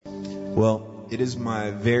Well, it is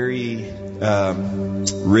my very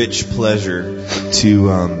rich pleasure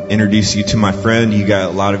to introduce you to my friend. A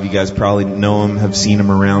lot of you guys probably know him, have seen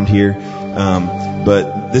him around here.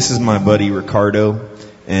 But this is my buddy Ricardo,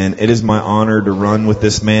 and it is my honor to run with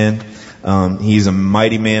this man. He's a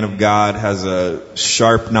mighty man of God, has a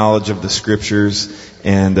sharp knowledge of the scriptures,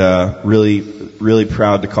 and really, really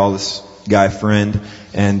proud to call this guy friend.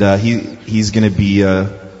 And he's going to be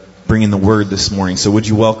bringing the word this morning. So would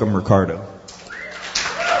you welcome Ricardo?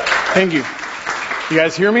 Thank you. You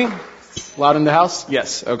guys hear me? Loud in the house?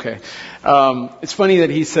 Yes. Okay. It's funny that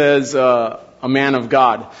he says a man of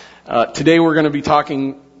God. Today we're going to be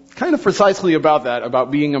talking kind of precisely about that, about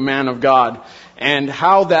being a man of God, and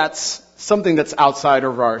how that's something that's outside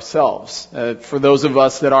of ourselves. For those of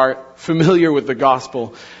us that are familiar with the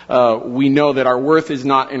gospel, we know that our worth is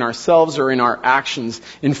not in ourselves or in our actions.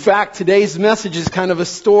 In fact, today's message is kind of a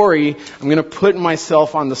story. I'm going to put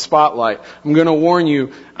myself on the spotlight. I'm going to warn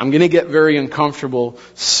you, I'm going to get very uncomfortable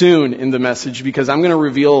soon in the message because I'm going to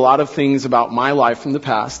reveal a lot of things about my life in the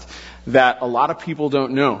past that a lot of people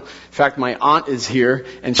don't know. In fact, my aunt is here,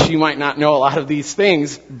 and she might not know a lot of these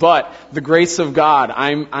things, but the grace of God,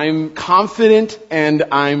 I'm confident and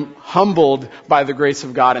I'm humbled by the grace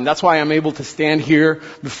of God, and that's why I'm able to stand here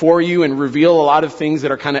before you and reveal a lot of things that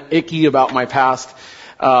are kind of icky about my past,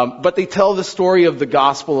 but they tell the story of the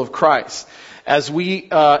gospel of Christ. As we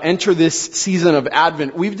enter this season of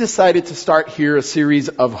Advent, we've decided to start here a series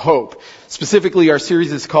of hope. Specifically, our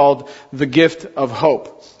series is called The Gift of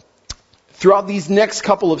Hope. Throughout these next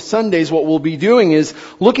couple of Sundays, what we'll be doing is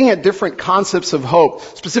looking at different concepts of hope.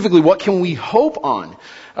 Specifically, what can we hope on?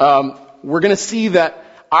 We're going to see that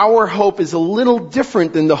our hope is a little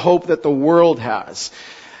different than the hope that the world has.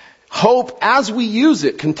 Hope, as we use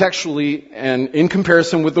it contextually and in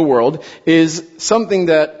comparison with the world, is something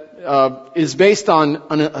that is based on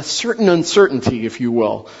a certain uncertainty, if you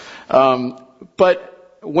will. But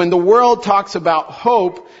when the world talks about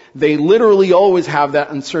hope, they literally always have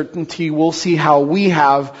that uncertainty. We'll see how we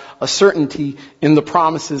have a certainty in the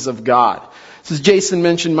promises of God. So as Jason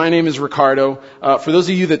mentioned, my name is Ricardo. For those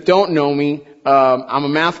of you that don't know me, I'm a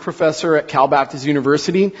math professor at Cal Baptist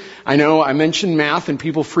University. I know I mention math and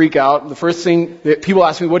people freak out. The first thing that people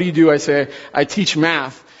ask me, what do you do? I say, I teach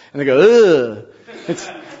math. And they go, ugh.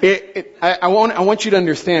 I want you to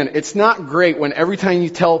understand, it's not great when every time you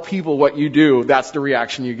tell people what you do, that's the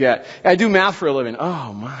reaction you get. I do math for a living.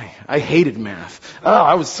 Oh my, I hated math. Oh,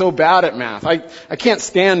 I was so bad at math. I can't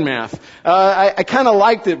stand math. I kind of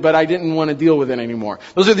liked it, but I didn't want to deal with it anymore.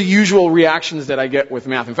 Those are the usual reactions that I get with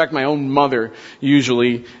math. In fact, my own mother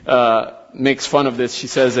usually makes fun of this. She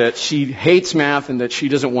says that she hates math and that she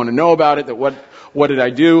doesn't want to know about it, that what did I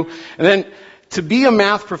do? And then to be a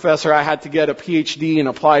math professor, I had to get a PhD in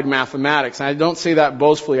applied mathematics. And I don't say that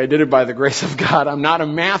boastfully. I did it by the grace of God. I'm not a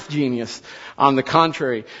math genius. On the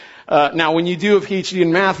contrary. Now, when you do a PhD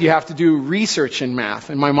in math, you have to do research in math.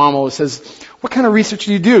 And my mom always says, what kind of research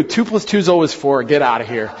do you do? 2 + 2 is always 4. Get out of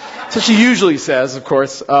here. So she usually says, of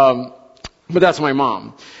course. But that's my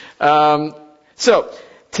mom. So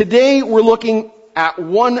today we're looking at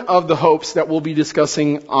one of the hopes that we'll be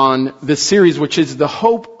discussing on this series, which is the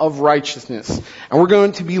hope of righteousness. And we're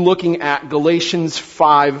going to be looking at Galatians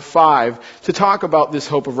 5:5 to talk about this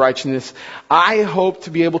hope of righteousness. I hope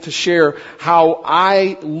to be able to share how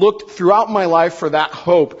I looked throughout my life for that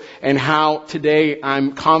hope and how today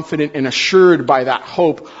I'm confident and assured by that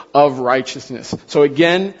hope of righteousness. So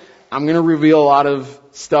again, I'm going to reveal a lot of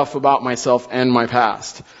stuff about myself and my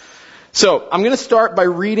past. So, I'm going to start by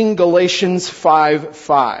reading Galatians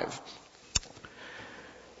 5:5.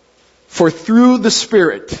 For through the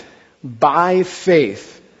Spirit, by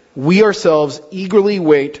faith, we ourselves eagerly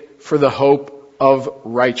wait for the hope of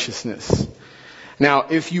righteousness. Now,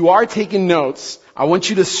 if you are taking notes, I want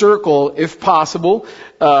you to circle, if possible,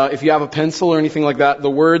 if you have a pencil or anything like that,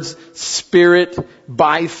 the words Spirit,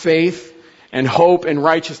 by faith, and hope and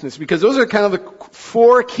righteousness, because those are kind of the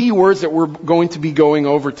 4 key words that we're going to be going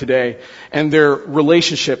over today and their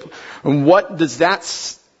relationship. And what does that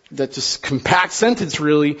just compact sentence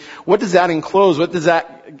really, what does that enclose? What does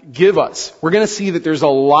that give us? We're going to see that there's a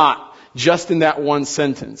lot just in that one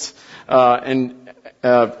sentence.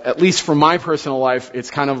 At least for my personal life,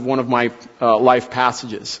 it's kind of one of my life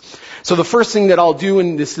passages. So the first thing that I'll do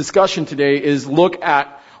in this discussion today is look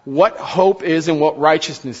at what hope is and what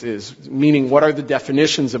righteousness is, meaning what are the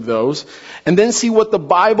definitions of those, and then see what the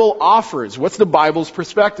Bible offers. What's the Bible's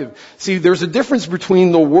perspective? See, there's a difference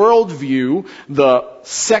between the worldview, the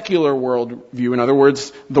secular worldview, in other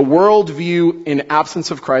words, the worldview in absence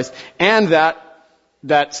of Christ, and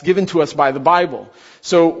that's given to us by the Bible.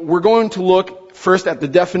 So we're going to look first at the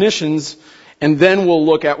definitions, and then we'll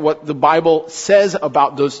look at what the Bible says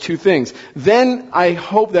about those two things. Then I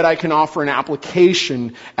hope that I can offer an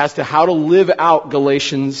application as to how to live out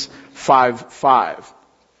Galatians 5:5.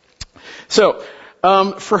 So,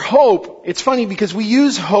 for hope, it's funny because we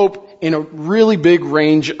use hope in a really big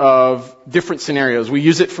range of different scenarios. We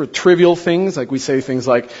use it for trivial things, like we say things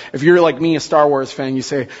like, if you're like me, a Star Wars fan, you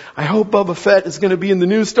say, I hope Boba Fett is going to be in the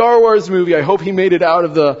new Star Wars movie. I hope he made it out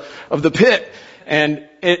of the pit. And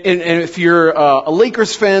if you're a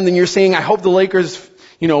Lakers fan, then you're saying, I hope the Lakers,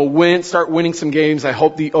 start winning some games. I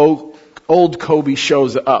hope the old Kobe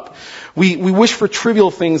shows up. We wish for trivial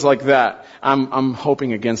things like that. I'm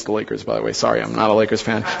hoping against the Lakers, by the way. Sorry, I'm not a Lakers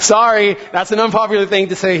fan. Sorry, that's an unpopular thing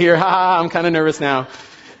to say here. I'm kind of nervous now.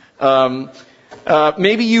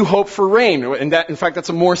 Maybe you hope for rain, and in fact, that's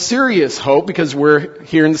a more serious hope because we're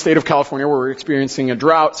here in the state of California where we're experiencing a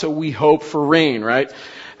drought, so we hope for rain, right?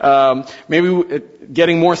 Maybe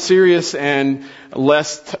getting more serious and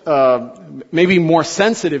less, maybe more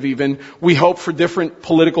sensitive even, we hope for different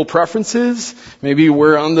political preferences. Maybe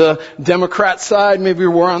we're on the Democrat side, maybe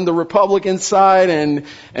we're on the Republican side, and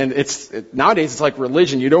nowadays it's like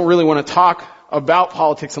religion. You don't really want to talk about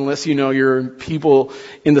politics unless you know your people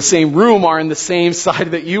in the same room are in the same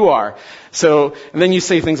side that you are. So, and then you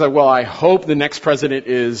say things like, well, I hope the next president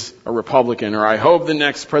is a Republican, or I hope the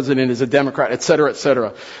next president is a Democrat, et cetera, et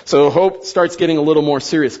cetera. So hope starts getting a little more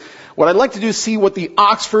serious. What I'd like to do is see what the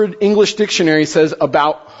Oxford English Dictionary says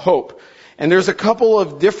about hope. And there's a couple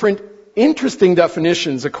of different interesting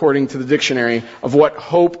definitions according to the dictionary of what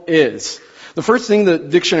hope is. The first thing the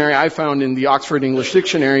dictionary I found in the Oxford English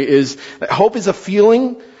Dictionary is that hope is a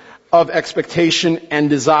feeling of expectation and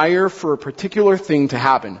desire for a particular thing to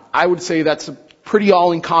happen. I would say that's a pretty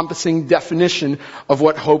all-encompassing definition of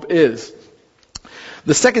what hope is.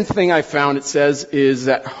 The second thing I found it says is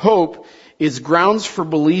that hope is grounds for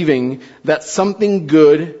believing that something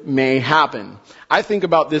good may happen. I think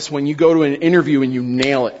about this when you go to an interview and you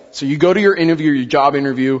nail it. So you go to your interview, your job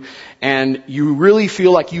interview, and you really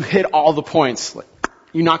feel like you hit all the points. Like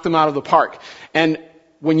you knocked them out of the park. And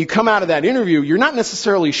when you come out of that interview, you're not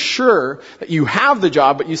necessarily sure that you have the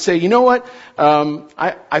job, but you say, you know what,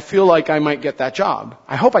 I feel like I might get that job.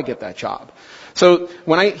 I hope I get that job. So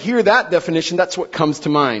when I hear that definition, that's what comes to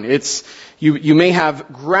mind. It's you may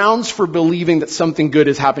have grounds for believing that something good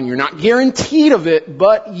has happened. You're not guaranteed of it,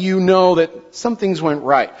 but you know that some things went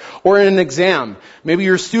right. Or in an exam, maybe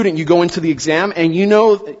you're a student, you go into the exam and you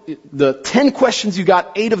know the 10 questions you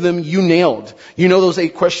got, 8 of them you nailed. You know those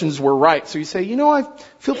 8 questions were right. So you say, I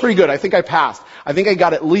feel pretty good. I think I passed. I think I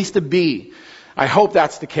got at least a B. I hope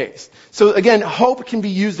that's the case. So again, hope can be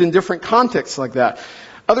used in different contexts like that.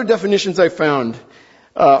 Other definitions I found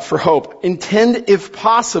for hope: intend, if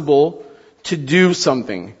possible, to do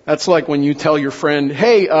something. That's like when you tell your friend,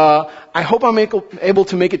 hey, I hope I'm able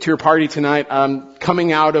to make it to your party tonight. I'm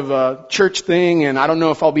coming out of a church thing and I don't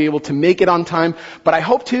know if I'll be able to make it on time, but I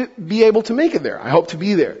hope to be able to make it there. I hope to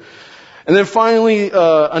be there. And then finally,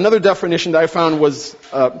 another definition that I found was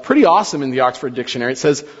pretty awesome in the Oxford Dictionary. It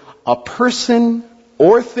says, a person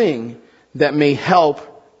or thing that may help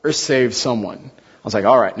or save someone. I was like,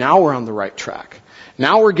 all right, now we're on the right track.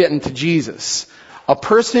 Now we're getting to Jesus. A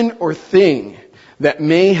person or thing that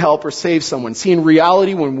may help or save someone. See, in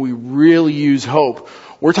reality, when we really use hope,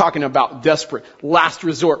 we're talking about desperate, last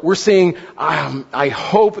resort. We're saying, I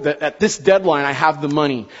hope that at this deadline I have the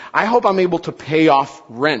money. I hope I'm able to pay off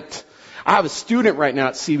rent. I have a student right now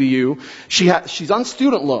at CBU. She's on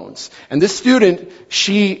student loans. And this student,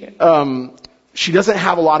 she doesn't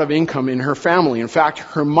have a lot of income in her family. In fact,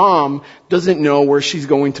 her mom doesn't know where she's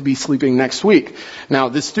going to be sleeping next week. Now,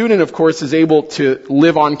 this student, of course, is able to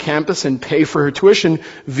live on campus and pay for her tuition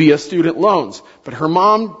via student loans. But her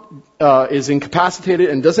mom is incapacitated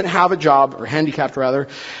and doesn't have a job, or handicapped rather,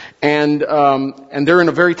 and they're in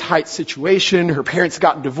a very tight situation. Her parents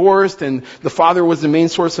got divorced, and the father was the main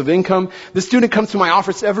source of income. The student comes to my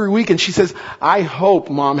office every week, and she says, I hope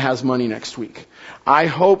mom has money next week. I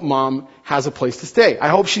hope mom has a place to stay. I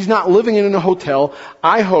hope she's not living in a hotel.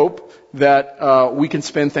 I hope that we can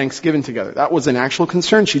spend Thanksgiving together. That was an actual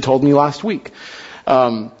concern she told me last week.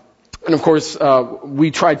 And of course,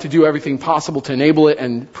 we tried to do everything possible to enable it,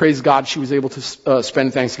 and praise God she was able to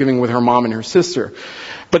spend Thanksgiving with her mom and her sister.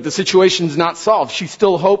 But the situation's not solved. She's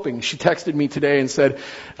still hoping. She texted me today and said,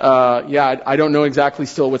 I don't know exactly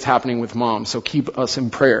still what's happening with mom, so keep us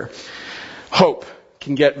in prayer. Hope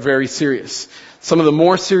can get very serious. Some of the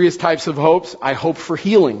more serious types of hopes, I hope for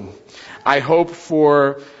healing. I hope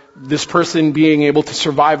for this person being able to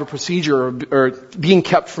survive a procedure or being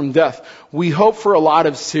kept from death. We hope for a lot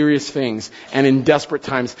of serious things, and in desperate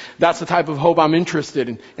times. That's the type of hope I'm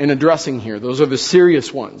interested in addressing here. Those are the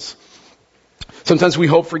serious ones. Sometimes we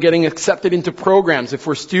hope for getting accepted into programs if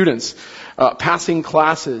we're students, passing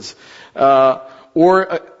classes,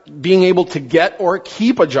 or being able to get or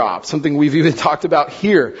keep a job, something we've even talked about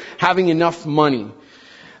here, having enough money.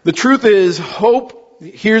 The truth is, hope,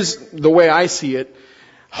 here's the way I see it,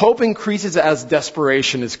 hope increases as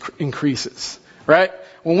desperation increases, right?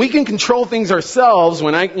 When we can control things ourselves,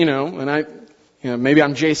 maybe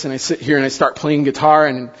I'm Jason, I sit here and I start playing guitar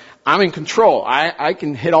and I'm in control. I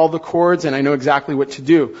can hit all the chords and I know exactly what to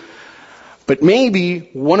do. But maybe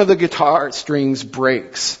one of the guitar strings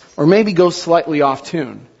breaks, or maybe goes slightly off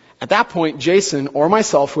tune. At that point, Jason or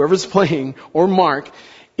myself, whoever's playing, or Mark,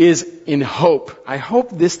 is in hope. I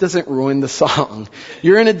hope this doesn't ruin the song.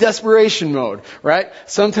 You're in a desperation mode, right?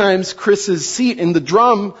 Sometimes Chris's seat in the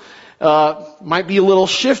drum might be a little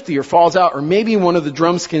shifty or falls out, or maybe one of the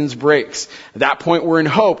drum skins breaks. At that point, we're in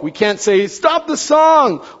hope. We can't say, stop the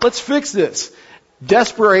song, let's fix this.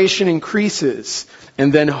 Desperation increases,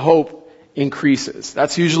 and then hope increases.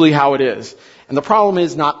 That's usually how it is. And the problem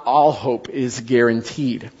is, not all hope is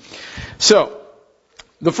guaranteed. So,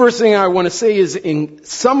 the first thing I want to say is, in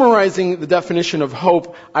summarizing the definition of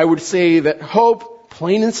hope, I would say that hope,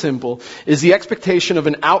 plain and simple, is the expectation of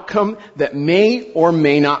an outcome that may or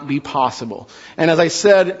may not be possible. And as I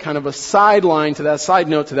said, kind of a side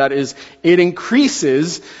note to that is, it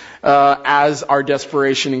increases as our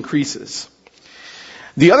desperation increases.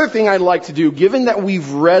 The other thing I'd like to do, given that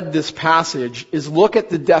we've read this passage, is look at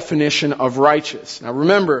the definition of righteous. Now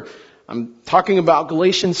remember, I'm talking about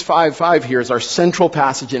Galatians 5:5 here as our central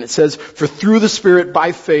passage, and it says, "For through the Spirit,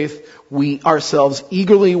 by faith, we ourselves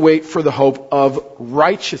eagerly wait for the hope of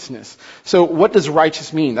righteousness." So what does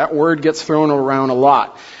righteous mean? That word gets thrown around a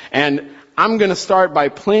lot. And I'm going to start by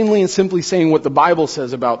plainly and simply saying what the Bible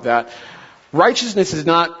says about that. Righteousness is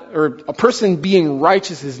not, or a person being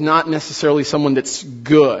righteous is not necessarily someone that's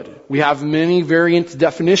good. We have many variant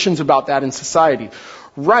definitions about that in society.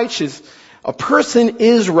 A person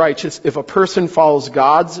is righteous if a person follows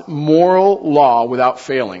God's moral law without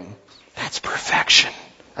failing. That's perfection.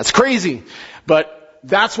 That's crazy. But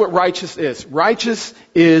that's what righteous is. Righteous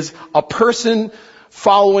is a person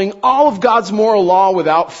following all of God's moral law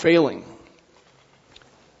without failing.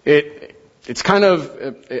 It's kind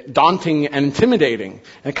of daunting and intimidating.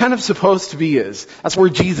 And it kind of supposed to be is. That's where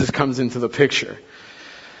Jesus comes into the picture.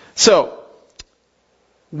 So,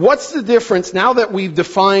 what's the difference, now that we've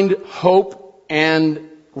defined hope and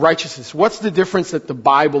righteousness, what's the difference that the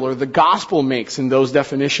Bible or the gospel makes in those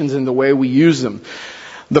definitions and the way we use them?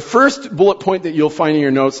 The first bullet point that you'll find in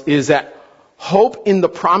your notes is that hope in the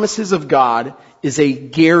promises of God is a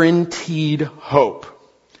guaranteed hope.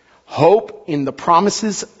 Hope in the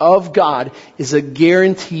promises of God is a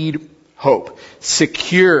guaranteed hope.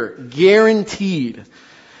 Secure, guaranteed.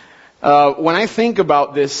 When I think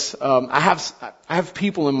about this, I have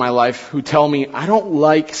people in my life who tell me, I don't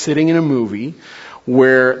like sitting in a movie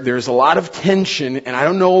where there's a lot of tension and I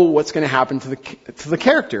don't know what's going to happen to the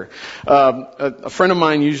character. A friend of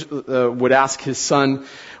mine usually would ask his son,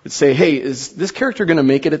 would say, hey, is this character going to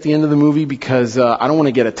make it at the end of the movie? Because I don't want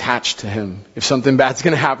to get attached to him if something bad's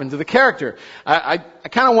going to happen to the character. I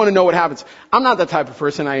kind of want to know what happens. I'm not that type of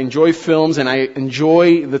person. I enjoy films and I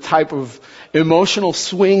enjoy the type of emotional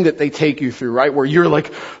swing that they take you through, right? Where you're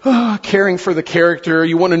like, caring for the character.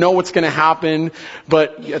 You want to know what's going to happen,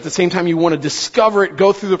 but at the same time you want to discover it,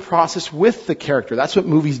 go through the process with the character. That's what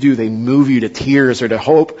movies do. They move you to tears or to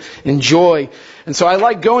hope and joy. And so I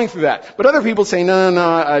like going through that. But other people say, no,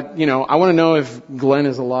 I want to know if Glenn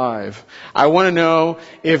is alive. I want to know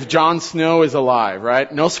if Jon Snow is alive,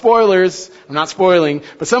 right? No spoilers. I'm not spoiling.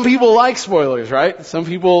 But some people like spoilers, right? Some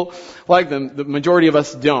people like them. The majority of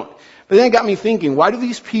us don't. But then it got me thinking, why do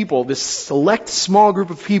these people, this select small group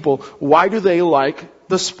of people, why do they like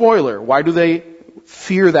the spoiler? Why do they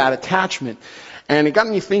fear that attachment? And it got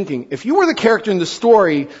me thinking, if you were the character in the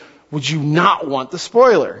story, would you not want the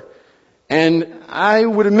spoiler? And I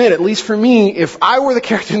would admit, at least for me, if I were the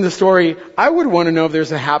character in the story, I would want to know if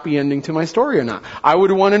there's a happy ending to my story or not. I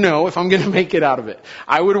would want to know if I'm going to make it out of it.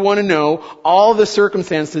 I would want to know all the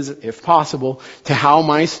circumstances, if possible, to how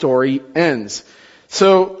my story ends.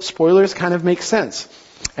 So, spoilers kind of make sense.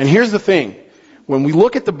 And here's the thing. When we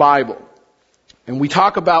look at the Bible, and we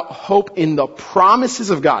talk about hope in the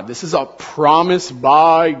promises of God, this is a promise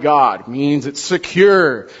by God. It means it's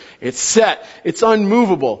secure, it's set, it's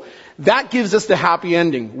unmovable. That gives us the happy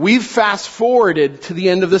ending. We've fast forwarded to the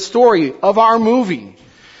end of the story of our movie.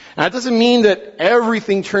 Now, that doesn't mean that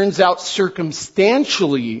everything turns out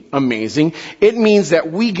circumstantially amazing. It means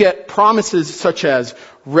that we get promises such as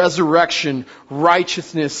resurrection,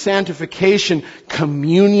 righteousness, sanctification,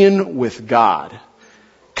 communion with God.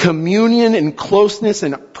 Communion and closeness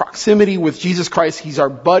and proximity with Jesus Christ. He's our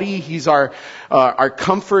buddy. He's our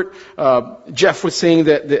comfort. Jeff was saying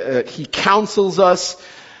that He counsels us.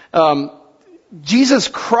 Jesus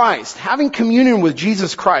Christ, having communion with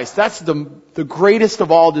Jesus Christ, that's the greatest of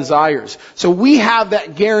all desires. So we have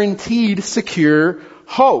that guaranteed, secure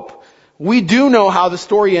hope. We do know how the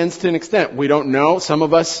story ends to an extent. We don't know. Some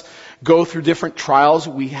of us go through different trials.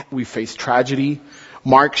 We face tragedy.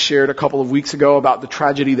 Mark shared a couple of weeks ago about the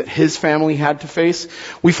tragedy that his family had to face.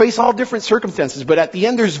 We face all different circumstances, but at the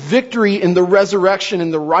end there's victory in the resurrection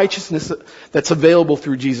and the righteousness that's available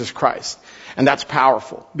through Jesus Christ. And that's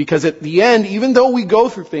powerful. Because at the end, even though we go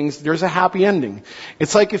through things, there's a happy ending.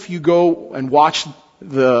 It's like if you go and watch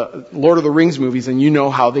the Lord of the Rings movies and you know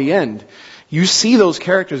how they end. You see those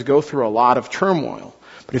characters go through a lot of turmoil.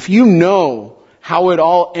 But if you know how it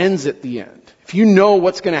all ends at the end, if you know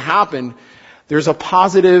what's going to happen, there's a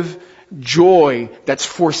positive joy that's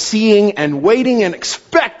foreseeing and waiting and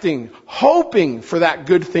expecting, hoping for that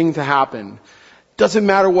good thing to happen. Doesn't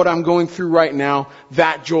matter what I'm going through right now,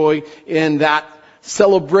 that joy and that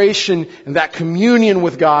celebration and that communion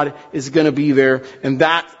with God is going to be there, and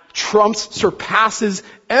that surpasses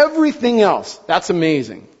everything else. That's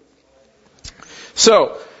amazing.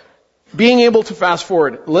 So, being able to fast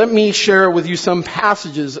forward, let me share with you some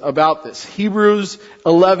passages about this. Hebrews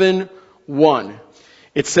 11:1.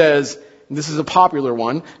 It says, this is a popular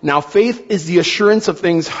one, "Now faith is the assurance of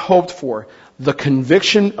things hoped for, the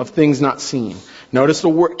conviction of things not seen." Notice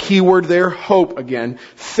the key word there, hope again.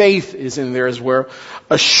 Faith is in there as well.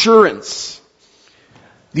 Assurance.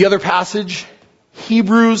 The other passage,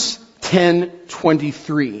 Hebrews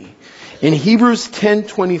 10:23. In Hebrews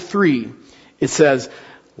 10:23, it says,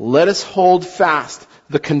 "Let us hold fast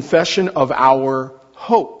the confession of our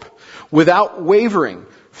hope without wavering,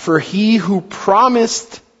 for he who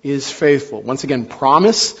promised is faithful." Once again,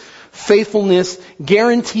 promise, faithfulness,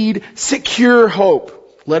 guaranteed, secure hope.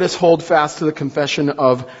 Let us hold fast to the confession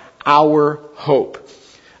of our hope.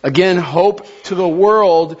 Again, hope to the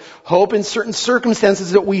world, hope in certain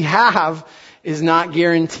circumstances that we have is not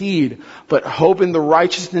guaranteed. But hope in the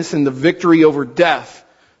righteousness and the victory over death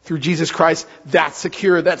through Jesus Christ, that's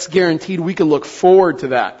secure, that's guaranteed. We can look forward to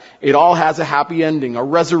that. It all has a happy ending, a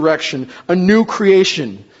resurrection, a new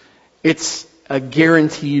creation. It's a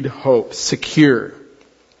guaranteed hope, secure.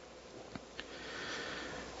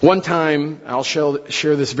 One time, I'll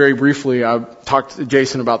share this very briefly. I talked to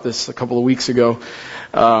Jason about this a couple of weeks ago.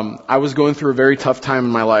 I was going through a very tough time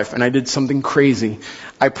in my life, and I did something crazy.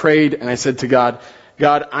 I prayed, and I said to God,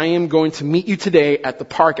 "God, I am going to meet you today at the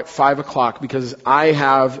park at 5 o'clock because I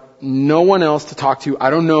have no one else to talk to. I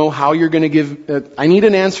don't know how you're going to give, I need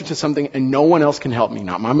an answer to something, and no one else can help me.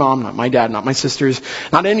 Not my mom, not my dad, not my sisters,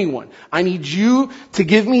 not anyone. I need you to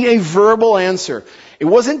give me a verbal answer." It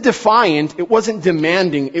wasn't defiant, it wasn't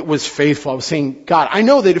demanding, it was faithful. I was saying, "God, I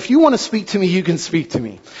know that if you want to speak to me, you can speak to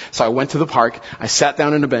me." So I went to the park, I sat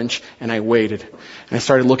down on a bench, and I waited. And I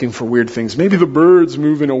started looking for weird things. Maybe the birds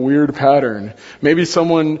move in a weird pattern. Maybe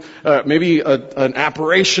an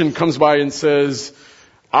apparition comes by and says,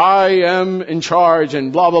 "I am in charge,"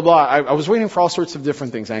 and blah, blah, blah. I was waiting for all sorts of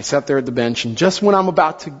different things. And I sat there at the bench, and just when I'm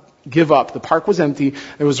about to give up, the park was empty.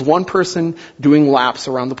 There was one person doing laps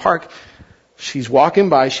around the park. She's walking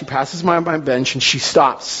by, she passes my bench, and she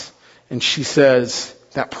stops. And she says,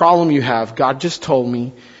 "That problem you have, God just told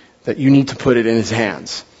me that you need to put it in His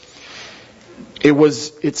hands."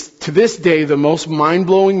 It's to this day the most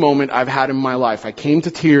mind-blowing moment I've had in my life. I came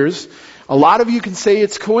to tears. A lot of you can say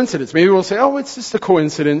it's coincidence. Maybe we'll say, "Oh, it's just a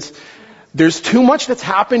coincidence." There's too much that's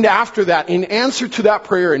happened after that in answer to that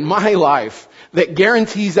prayer in my life that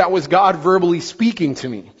guarantees that was God verbally speaking to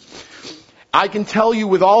me. I can tell you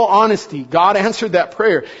with all honesty, God answered that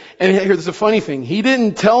prayer. And here's the funny thing. He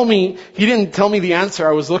didn't tell me the answer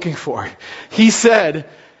I was looking for. He said,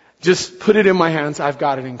 "Just put it in my hands. I've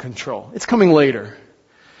got it in control. It's coming later."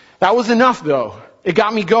 That was enough though. It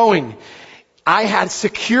got me going. I had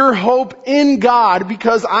secure hope in God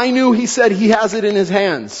because I knew He said He has it in His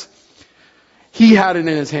hands. He had it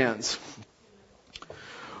in His hands.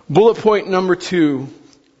 Bullet point number 2.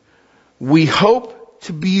 We hope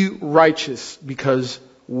to be righteous because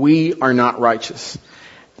we are not righteous.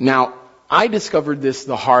 Now, I discovered this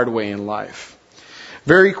the hard way in life.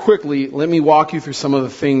 Very quickly, let me walk you through some of the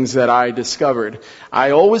things that I discovered.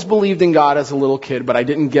 I always believed in God as a little kid, but I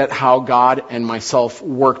didn't get how God and myself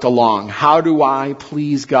worked along. How do I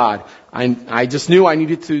please God? I just knew I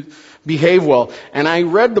needed to behave well. And I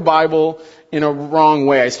read the Bible in a wrong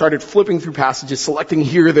way. I started flipping through passages, selecting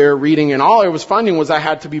here, there, reading, and all I was finding was I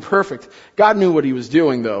had to be perfect. God knew what He was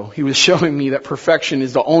doing, though. He was showing me that perfection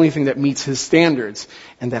is the only thing that meets His standards,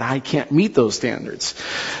 and that I can't meet those standards.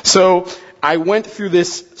 So I went through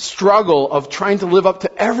this struggle of trying to live up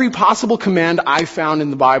to every possible command I found in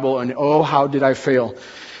the Bible, and oh, how did I fail.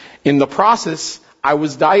 In the process, I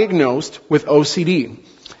was diagnosed with OCD.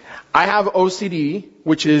 I have OCD,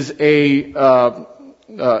 which is a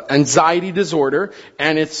anxiety disorder,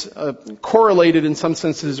 and it's correlated in some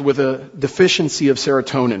senses with a deficiency of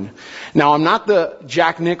serotonin. Now, I'm not the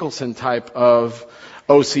Jack Nicholson type of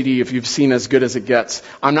OCD, if you've seen As Good as It Gets.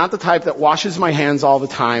 I'm not the type that washes my hands all the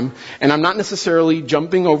time, and I'm not necessarily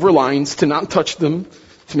jumping over lines to not touch them,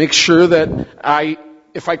 to make sure that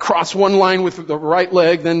if I cross one line with the right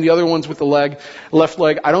leg, then the other one's with the left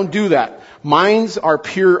leg. I don't do that. Mine's are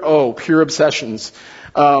pure obsessions.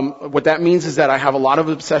 What that means is that I have a lot of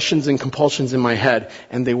obsessions and compulsions in my head,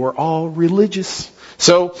 and they were all religious.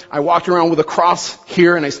 So I walked around with a cross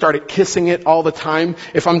here, and I started kissing it all the time.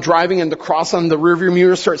 If I'm driving and the cross on the rearview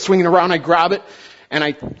mirror starts swinging around, I grab it and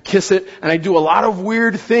I kiss it, and I do a lot of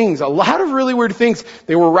weird things, a lot of really weird things.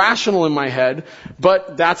 They were rational in my head,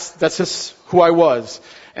 but that's just who I was.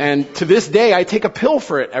 And to this day, I take a pill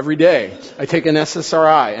for it every day. I take an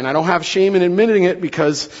SSRI, and I don't have shame in admitting it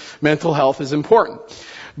because mental health is important.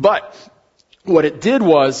 But what it did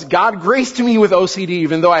was, God graced me with OCD,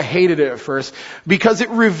 even though I hated it at first, because it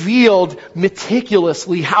revealed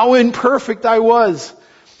meticulously how imperfect I was.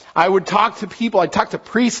 I would talk to people, I'd talk to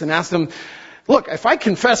priests and ask them, look, if I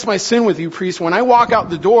confess my sin with you, priest, when I walk out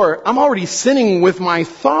the door, I'm already sinning with my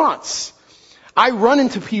thoughts. I run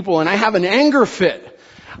into people and I have an anger fit.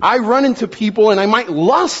 I run into people and I might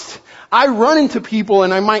lust. I run into people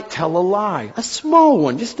and I might tell a lie. A small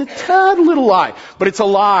one, just a tad little lie. But it's a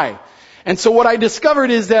lie. And so what I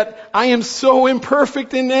discovered is that I am so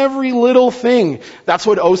imperfect in every little thing. That's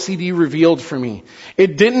what OCD revealed for me.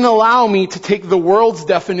 It didn't allow me to take the world's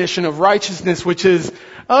definition of righteousness, which is,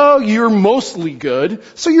 oh, you're mostly good,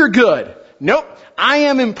 so you're good. Nope, I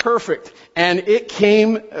am imperfect. And it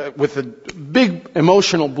came with a big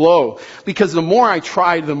emotional blow, because the more I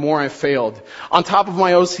tried, the more I failed. On top of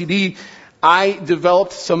my OCD, I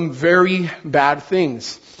developed some very bad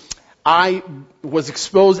things. I was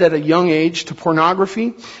exposed at a young age to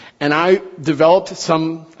pornography, and I developed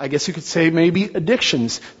some, I guess you could say, maybe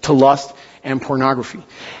addictions to lust and pornography.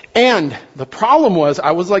 And the problem was,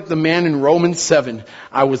 I was like the man in Romans 7.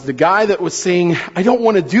 I was the guy that was saying, I don't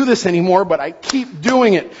want to do this anymore, but I keep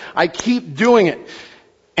doing it. I keep doing it.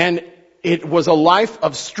 And it was a life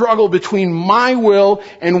of struggle between my will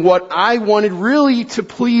and what I wanted really to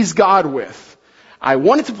please God with. I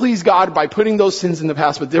wanted to please God by putting those sins in the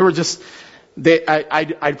past, but they were just,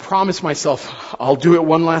 I'd promised myself, I'll do it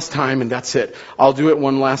one last time and that's it. I'll do it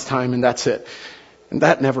one last time and that's it. And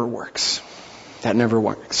that never works. That never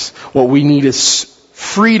works. What we need is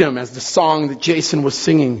freedom, as the song that Jason was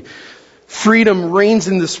singing. Freedom reigns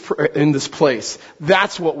in this place.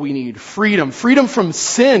 That's what we need. Freedom. Freedom from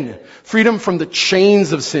sin. Freedom from the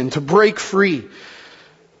chains of sin. To break free.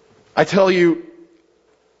 I tell you,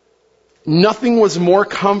 nothing was more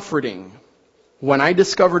comforting when I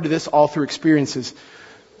discovered this all through experiences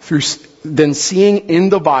than seeing in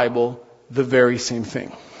the Bible the very same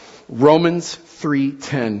thing. Romans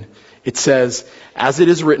 3:10. It says, as it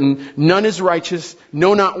is written, none is righteous,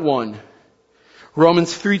 no, not one.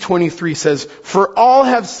 Romans 3:23 says, for all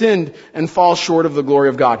have sinned and fall short of the glory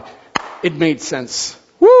of God. It made sense.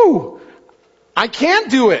 Woo! I can't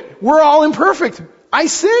do it. We're all imperfect. I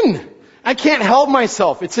sin. I can't help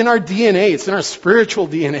myself. It's in our DNA. It's in our spiritual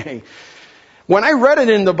DNA. When I read it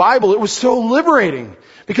in the Bible, it was so liberating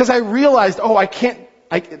because I realized, I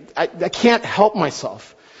can't help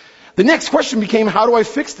myself. The next question became, how do I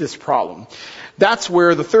fix this problem? That's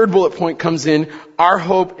where the third bullet point comes in. Our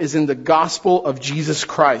hope is in the gospel of Jesus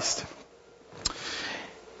Christ.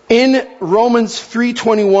 In Romans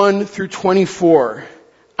 3:21 through 24,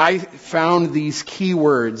 I found these key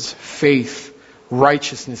words, faith,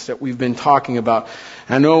 righteousness, that we've been talking about.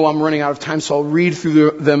 I know I'm running out of time, so I'll read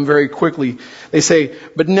through them very quickly. They say,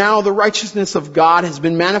 but now the righteousness of God has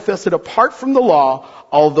been manifested apart from the law,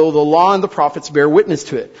 although the law and the prophets bear witness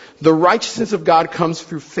to it. The righteousness of God comes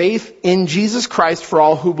through faith in Jesus Christ for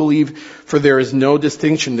all who believe, for there is no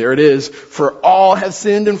distinction. There it is. For all have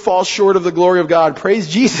sinned and fall short of the glory of God. Praise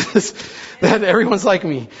Jesus that everyone's like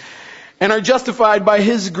me. and are justified by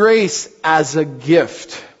His grace as a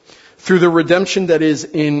gift through the redemption that is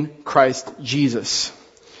in Christ Jesus.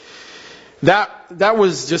 That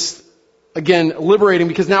was just, again, liberating,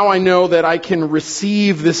 because now I know that I can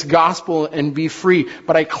receive this gospel and be free.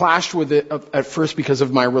 But I clashed with it at first because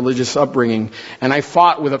of my religious upbringing. And I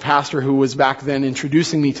fought with a pastor who was back then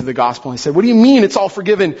introducing me to the gospel. I said, what do you mean it's all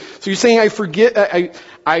forgiven? So you're saying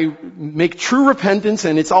I make true repentance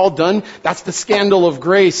and it's all done? That's the scandal of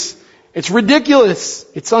grace. It's ridiculous.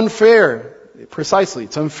 It's unfair. Precisely.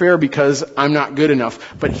 It's unfair because I'm not good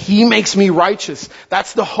enough. But He makes me righteous.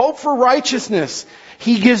 That's the hope for righteousness.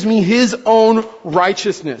 He gives me His own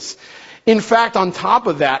righteousness. In fact, on top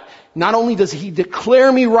of that, not only does He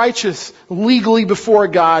declare me righteous legally before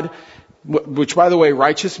God, which, by the way,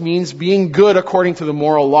 righteous means being good according to the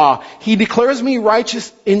moral law. He declares me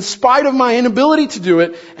righteous in spite of my inability to do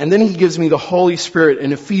it, and then He gives me the Holy Spirit.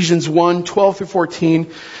 In Ephesians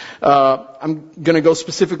 1:12-14, I'm going to go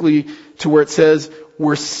specifically to where it says,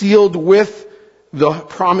 we're sealed with the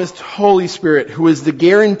promised Holy Spirit, who is the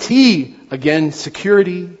guarantee, again,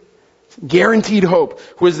 security, guaranteed hope,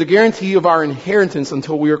 who is the guarantee of our inheritance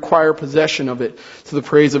until we acquire possession of it to the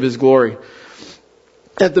praise of His glory.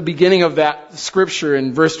 At the beginning of that scripture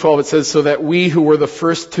in verse 12, it says, so that we who were the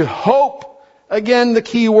first to hope, again, the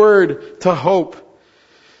key word, to hope.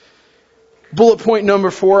 Bullet point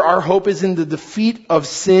number 4, our hope is in the defeat of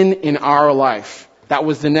sin in our life. That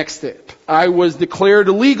was the next step. I was declared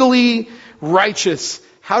legally righteous.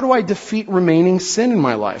 How do I defeat remaining sin in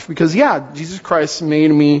my life? Because Jesus Christ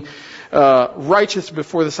made me righteous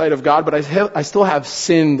before the sight of God, but I still have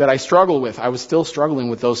sin that I struggle with. I was still struggling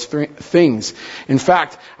with those things. In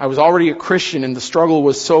fact, I was already a Christian, and the struggle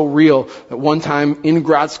was so real that one time in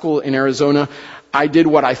grad school in Arizona, I did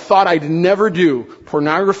what I thought I'd never do.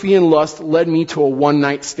 Pornography and lust led me to a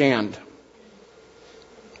one-night stand.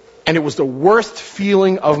 And it was the worst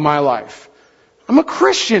feeling of my life. I'm a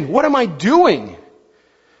Christian. What am I doing?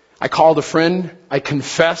 I called a friend. I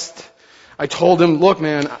confessed. I told him, look,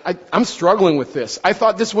 man, I'm struggling with this. I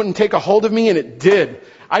thought this wouldn't take a hold of me, and it did.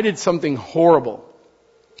 I did something horrible.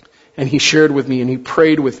 And he shared with me, and he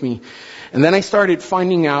prayed with me. And then I started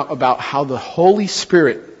finding out about how the Holy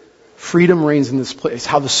Spirit, freedom reigns in this place,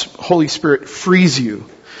 how the Holy Spirit frees you.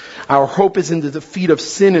 Our hope is in the defeat of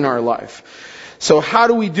sin in our life. So how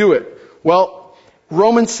do we do it? Well,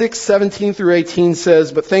 Romans 6:17-18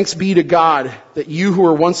 says, but thanks be to God that you who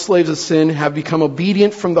were once slaves of sin have become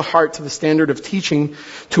obedient from the heart to the standard of teaching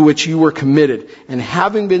to which you were committed. And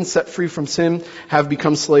having been set free from sin, have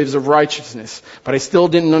become slaves of righteousness. But I still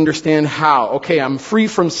didn't understand how. Okay, I'm free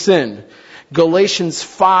from sin. Galatians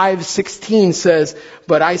 5:16 says,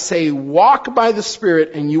 but I say, walk by the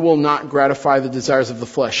Spirit and you will not gratify the desires of the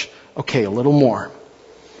flesh. Okay, a little more.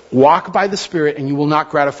 Walk by the Spirit and you will not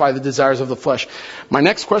gratify the desires of the flesh. My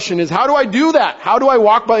next question is, how do I do that? How do I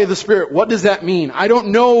walk by the Spirit? What does that mean? I don't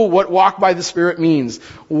know what walk by the Spirit means.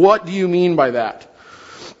 What do you mean by that?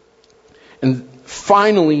 And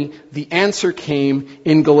finally, the answer came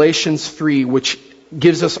in Galatians 3, which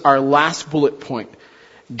gives us our last bullet point.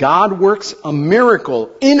 God works a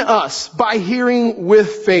miracle in us by hearing with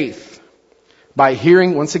faith. By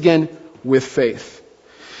hearing, once again, with faith.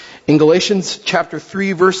 In Galatians chapter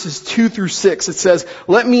 3, verses 2-6, it says,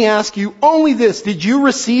 let me ask you only this. Did you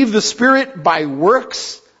receive the Spirit by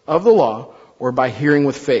works of the law or by hearing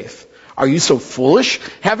with faith? Are you so foolish?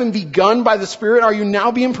 Having begun by the Spirit, are you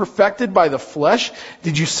now being perfected by the flesh?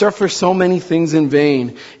 Did you suffer so many things in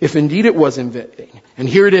vain? If indeed it was in vain. And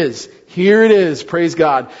here it is. Here it is. Praise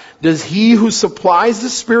God. Does He who supplies the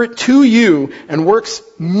Spirit to you and works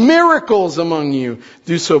miracles among you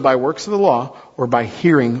do so by works of the law or by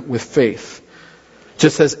hearing with faith?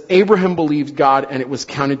 Just as Abraham believed God and it was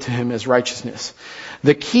counted to him as righteousness.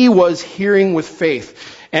 The key was hearing with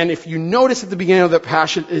faith. And if you notice at the beginning of that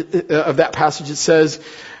passage, it says,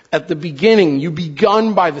 at the beginning, you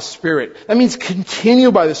begun by the Spirit. That means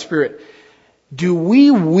continue by the Spirit. Do we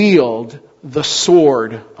wield the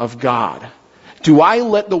sword of God? Do I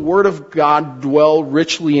let the Word of God dwell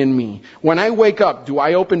richly in me? When I wake up, do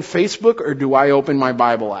I open Facebook or do I open my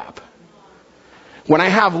Bible app? When I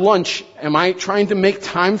have lunch, am I trying to make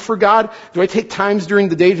time for God? Do I take times during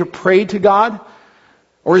the day to pray to God?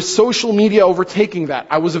 Or is social media overtaking that?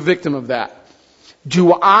 I was a victim of that.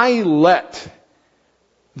 Do I let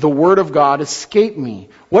the Word of God escape me?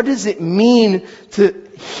 What does it mean to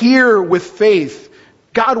hear with faith?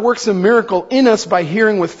 God works a miracle in us by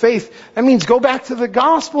hearing with faith. That means go back to the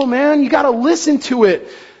gospel, man. You got to listen to it.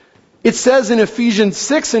 It says in Ephesians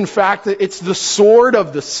 6, in fact, that it's the sword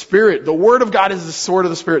of the Spirit. The Word of God is the sword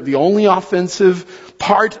of the Spirit. The only offensive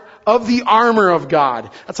part of the armor of God.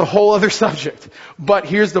 That's a whole other subject. But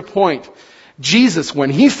here's the point. Jesus, when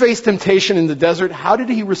he faced temptation in the desert, how did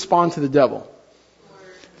he respond to the devil?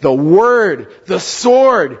 The Word, the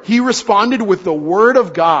sword. He responded with the Word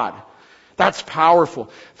of God. That's powerful.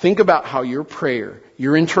 Think about how your prayer,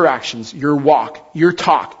 your interactions, your walk, your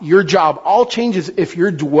talk, your job all changes if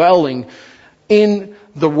you're dwelling in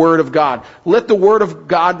the Word of God. Let the Word of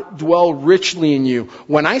God dwell richly in you.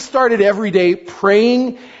 When I started every day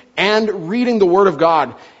praying and reading the Word of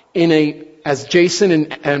God as Jason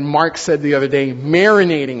and Mark said the other day,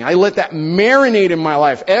 marinating. I let that marinate in my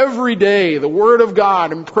life. Every day, the Word of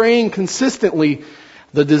God, and praying consistently,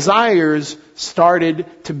 the desires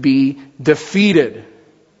started to be defeated.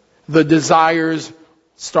 The desires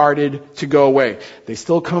started to go away. They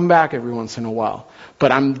still come back every once in a while.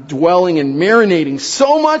 But I'm dwelling and marinating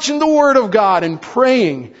so much in the Word of God and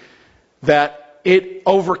praying that it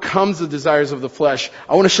overcomes the desires of the flesh.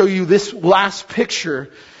 I want to show you this last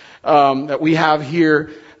picture that we have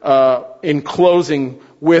here in closing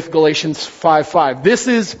with Galatians 5:5. This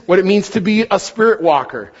is what it means to be a spirit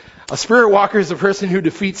walker. A spirit walker is a person who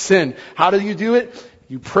defeats sin. How do you do it?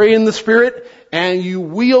 You pray in the Spirit and you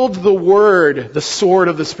wield the Word, the sword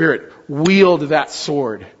of the Spirit. Wield that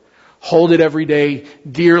sword. Hold it every day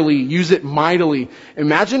dearly. Use it mightily.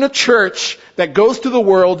 Imagine a church that goes to the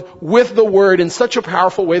world with the Word in such a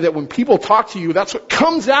powerful way that when people talk to you, that's what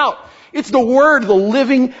comes out. It's the Word, the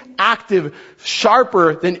living, active,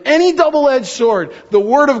 sharper than any double-edged sword. The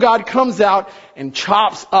Word of God comes out and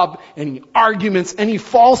chops up any arguments, any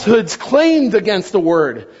falsehoods claimed against the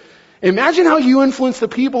Word. Imagine how you influence the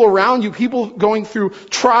people around you, people going through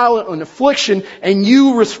trial and affliction, and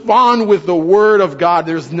you respond with the Word of God.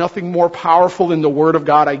 There's nothing more powerful than the Word of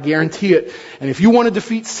God, I guarantee it. And if you want to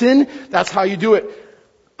defeat sin, that's how you do it.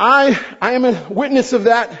 I am a witness of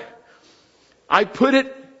that. I put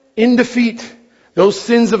it in defeat, those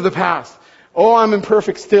sins of the past. Oh, I'm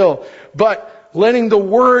imperfect still. But letting the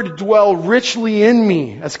Word dwell richly in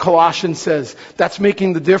me, as Colossians says, that's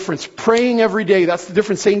making the difference. Praying every day, that's the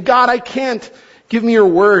difference. Saying, God, I can't. Give me your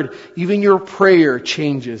Word. Even your prayer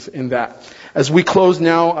changes in that. As we close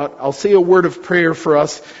now, I'll say a word of prayer for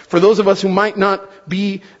us. For those of us who might not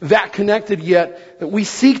be that connected yet, that we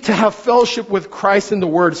seek to have fellowship with Christ in the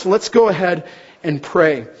Word. So let's go ahead and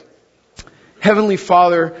pray. Heavenly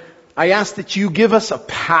Father, I ask that you give us a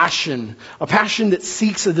passion that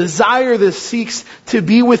seeks, a desire that seeks to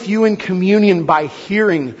be with you in communion by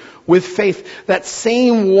hearing with faith. That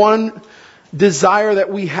same one desire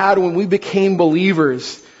that we had when we became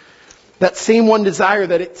believers. That same one desire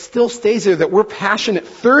that it still stays there, that we're passionate,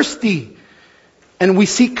 thirsty, and we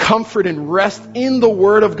seek comfort and rest in the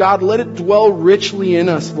Word of God. Let it dwell richly in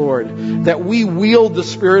us, Lord. That we wield the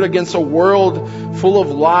Spirit against a world full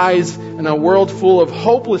of lies and a world full of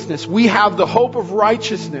hopelessness. We have the hope of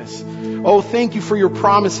righteousness. Oh, thank you for your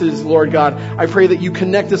promises, Lord God. I pray that you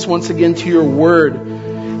connect us once again to your Word.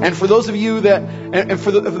 And for those of you that, and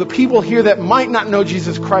for the people here that might not know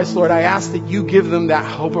Jesus Christ, Lord, I ask that you give them that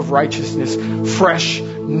hope of righteousness, fresh,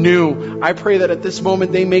 new. I pray that at this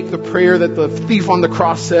moment they make the prayer that the thief on the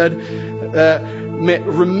cross said,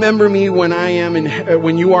 remember me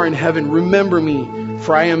when you are in heaven. Remember me,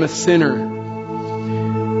 for I am a sinner.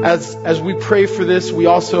 As we pray for this, we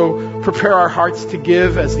also prepare our hearts to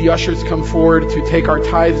give as the ushers come forward to take our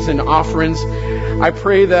tithes and offerings. I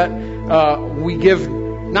pray that we give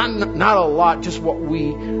not a lot, just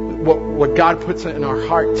what God puts in our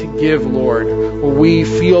heart to give, Lord. What we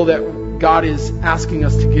feel that God is asking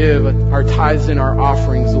us to give, our tithes and our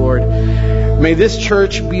offerings, Lord. May this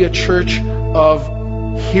church be a church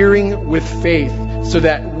of hearing with faith, so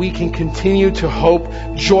that we can continue to hope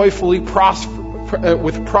joyfully,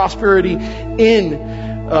 with prosperity in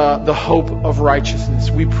the hope of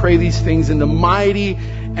righteousness. We pray these things in the mighty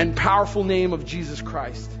and powerful name of Jesus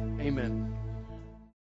Christ. Amen.